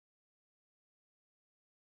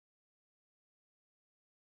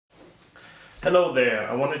Hello there,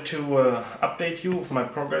 I wanted to update you with my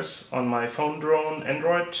progress on my PhoneDrone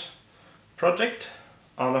Android project.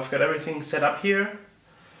 I've got everything set up here.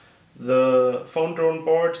 The PhoneDrone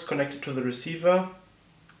board is connected to the receiver,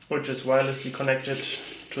 which is wirelessly connected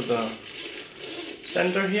to the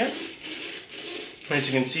sender here. As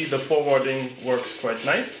you can see, the forwarding works quite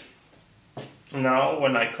nice. Now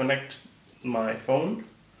when I connect my phone,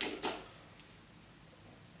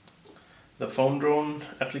 the PhoneDrone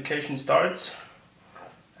application starts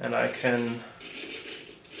and I can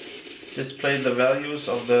display the values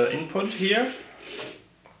of the input here.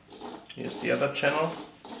 Here's the other channel.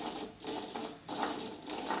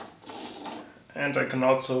 And I can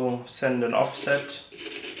also send an offset,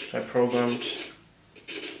 which I programmed.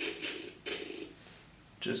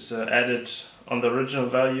 Just added on the original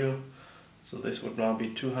value. So this would now be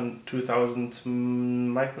 2000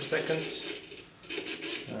 microseconds.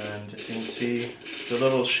 And as you can see, it's a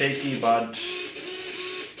little shaky, but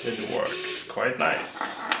it works quite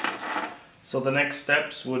nice. So the next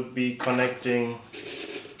steps would be connecting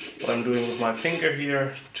what I'm doing with my finger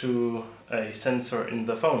here to a sensor in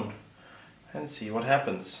the phone and see what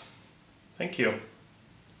happens. Thank you.